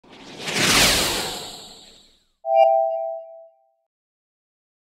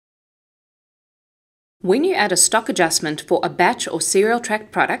When you add a stock adjustment for a batch or serial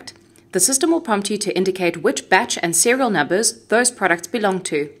tracked product, the system will prompt you to indicate which batch and serial numbers those products belong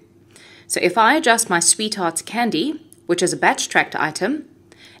to. So if I adjust my Sweethearts candy, which is a batch tracked item,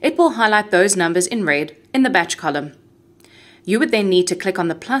 it will highlight those numbers in red in the batch column. You would then need to click on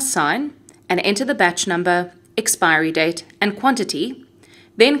the plus sign and enter the batch number, expiry date, and quantity,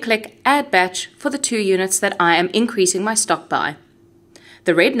 then click Add Batch for the 2 units that I am increasing my stock by.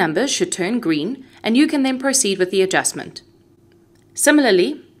 The red numbers should turn green, and you can then proceed with the adjustment.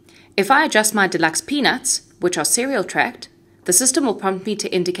 Similarly, if I adjust my deluxe peanuts, which are serial tracked, the system will prompt me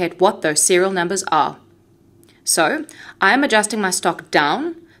to indicate what those serial numbers are. So, I am adjusting my stock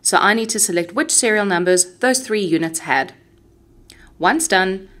down, so I need to select which serial numbers those 3 units had. Once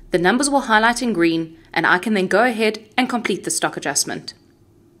done, the numbers will highlight in green, and I can then go ahead and complete the stock adjustment.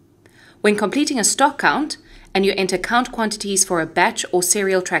 When completing a stock count, and you enter count quantities for a batch or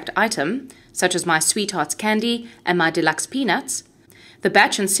serial tracked item, such as my Sweethearts candy and my deluxe peanuts, the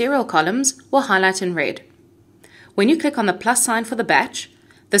batch and serial columns will highlight in red. When you click on the plus sign for the batch,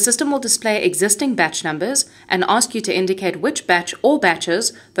 the system will display existing batch numbers and ask you to indicate which batch or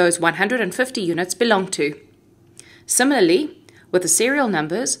batches those 150 units belong to. Similarly, with the serial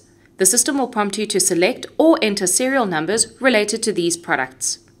numbers, the system will prompt you to select or enter serial numbers related to these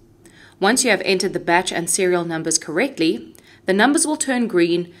products. Once you have entered the batch and serial numbers correctly, the numbers will turn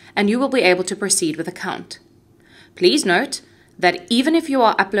green and you will be able to proceed with the count. Please note that even if you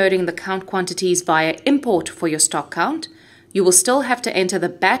are uploading the count quantities via import for your stock count, you will still have to enter the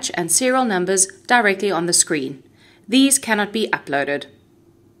batch and serial numbers directly on the screen. These cannot be uploaded.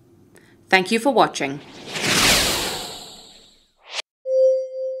 Thank you for watching.